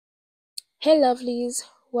Hey lovelies,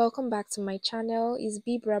 welcome back to my channel. It's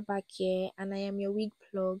Bibra back here and I am your wig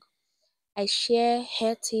plug. I share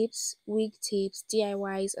hair tips, wig tips,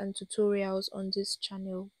 DIYs and tutorials on this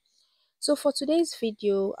channel. So for today's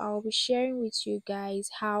video, I'll be sharing with you guys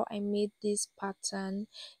how I made this pattern.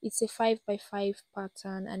 It's a 5x5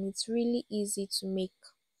 pattern and it's really easy to make.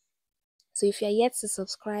 So if you're yet to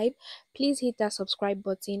subscribe, please hit that subscribe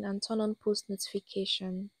button and turn on post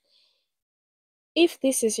notification. If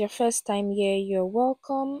this is your first time here, you're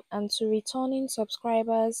welcome, and to returning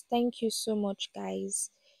subscribers, thank you so much guys.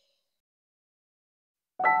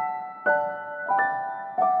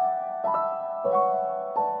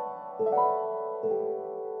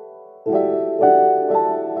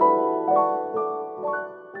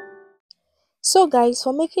 So guys,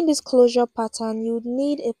 for making this closure pattern, you would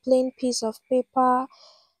need a plain piece of paper,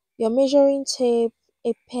 your measuring tape,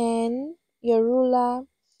 a pen, your ruler.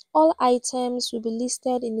 All items will be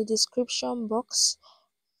listed in the description box.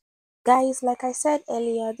 Guys, like I said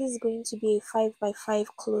earlier, this is going to be a 5x5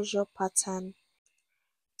 closure pattern.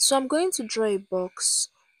 So I'm going to draw a box.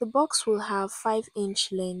 The box will have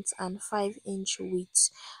 5-inch length and 5-inch width.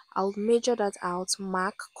 I'll measure that out,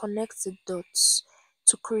 mark, connect the dots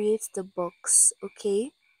to create the box,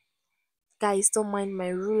 okay? Guys, don't mind my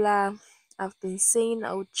ruler. I've been saying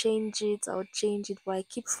I'll change it, but I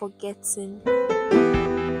keep forgetting.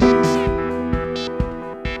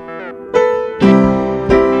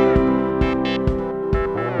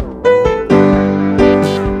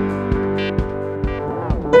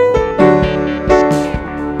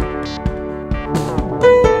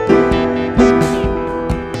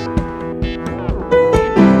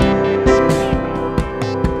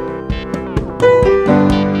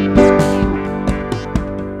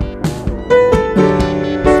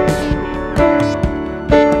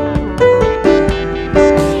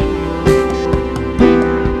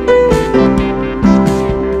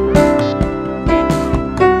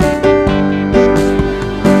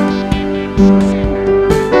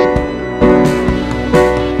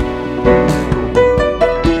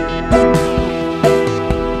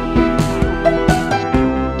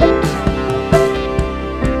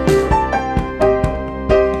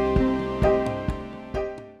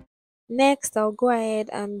 Next, I'll go ahead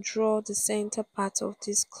and draw the center part of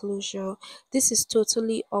this closure. This is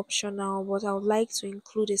totally optional, but I would like to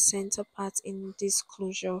include a center part in this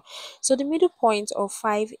closure. So the middle point of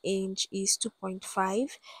 5-inch is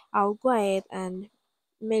 2.5. I'll go ahead and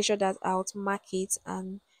measure that out, mark it,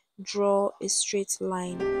 and draw a straight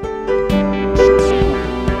line.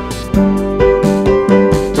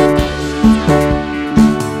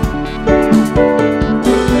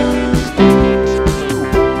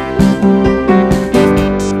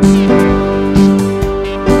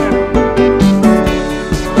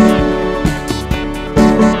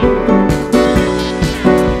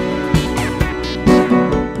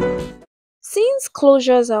 Since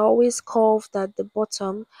closures are always curved at the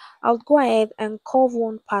bottom, I'll go ahead and curve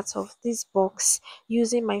one part of this box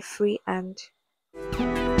using my free hand.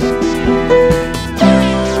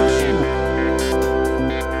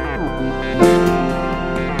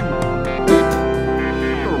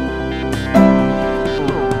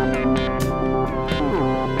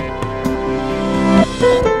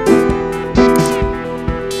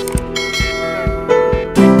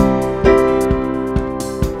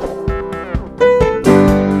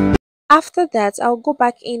 After that, I'll go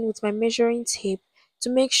back in with my measuring tape to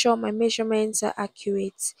make sure my measurements are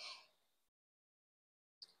accurate.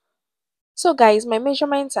 So guys, my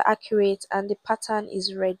measurements are accurate and the pattern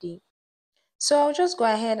is ready. So I'll just go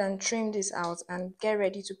ahead and trim this out and get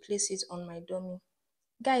ready to place it on my dummy.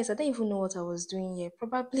 Guys, I don't even know what I was doing here.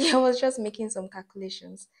 Probably I was just making some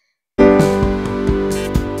calculations.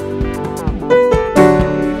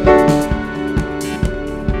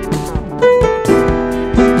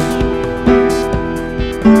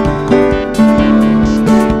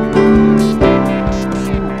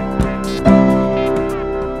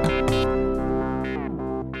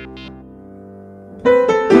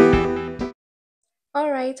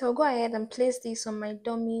 Alright, I'll go ahead and place this on my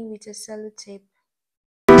dummy with a Cellotape.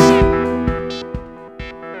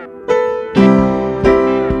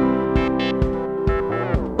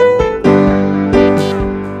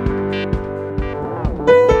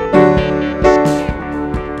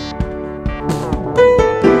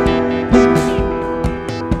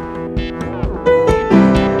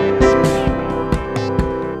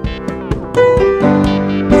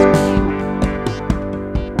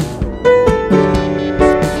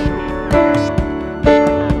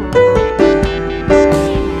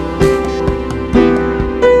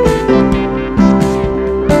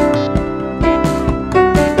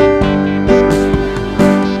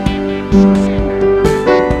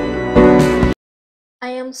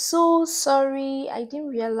 so sorry. I didn't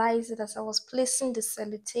realize that as I was placing the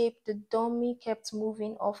sellotape, the dummy kept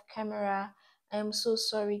moving off camera. I am so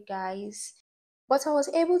sorry, guys. But I was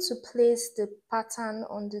able to place the pattern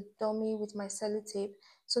on the dummy with my sellotape.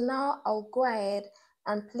 So now I'll go ahead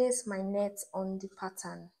and place my net on the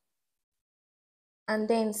pattern and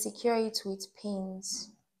then secure it with pins.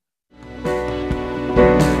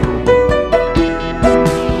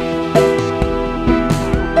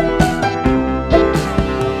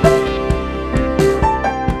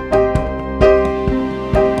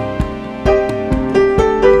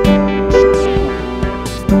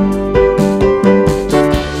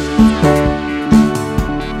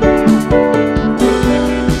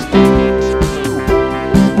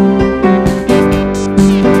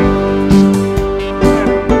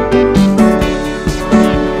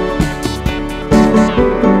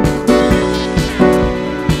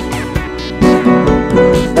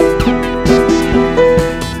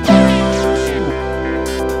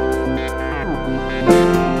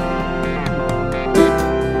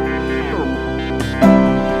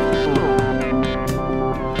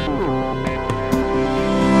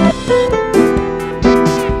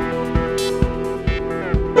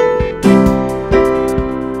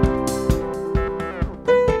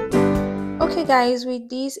 Okay guys, with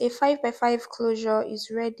this, a 5x5 closure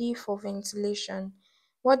is ready for ventilation.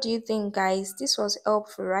 What do you think, guys? This was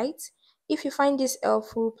helpful, right? If you find this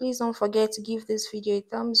helpful, please don't forget to give this video a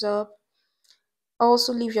thumbs up.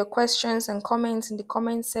 Also leave your questions and comments in the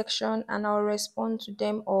comment section and I'll respond to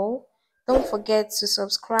them all. Don't forget to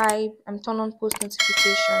subscribe and turn on post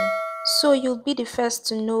notification so you'll be the first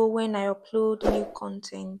to know when I upload new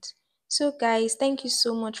content. So guys, thank you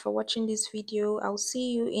so much for watching this video. I'll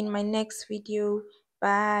see you in my next video.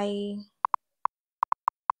 Bye.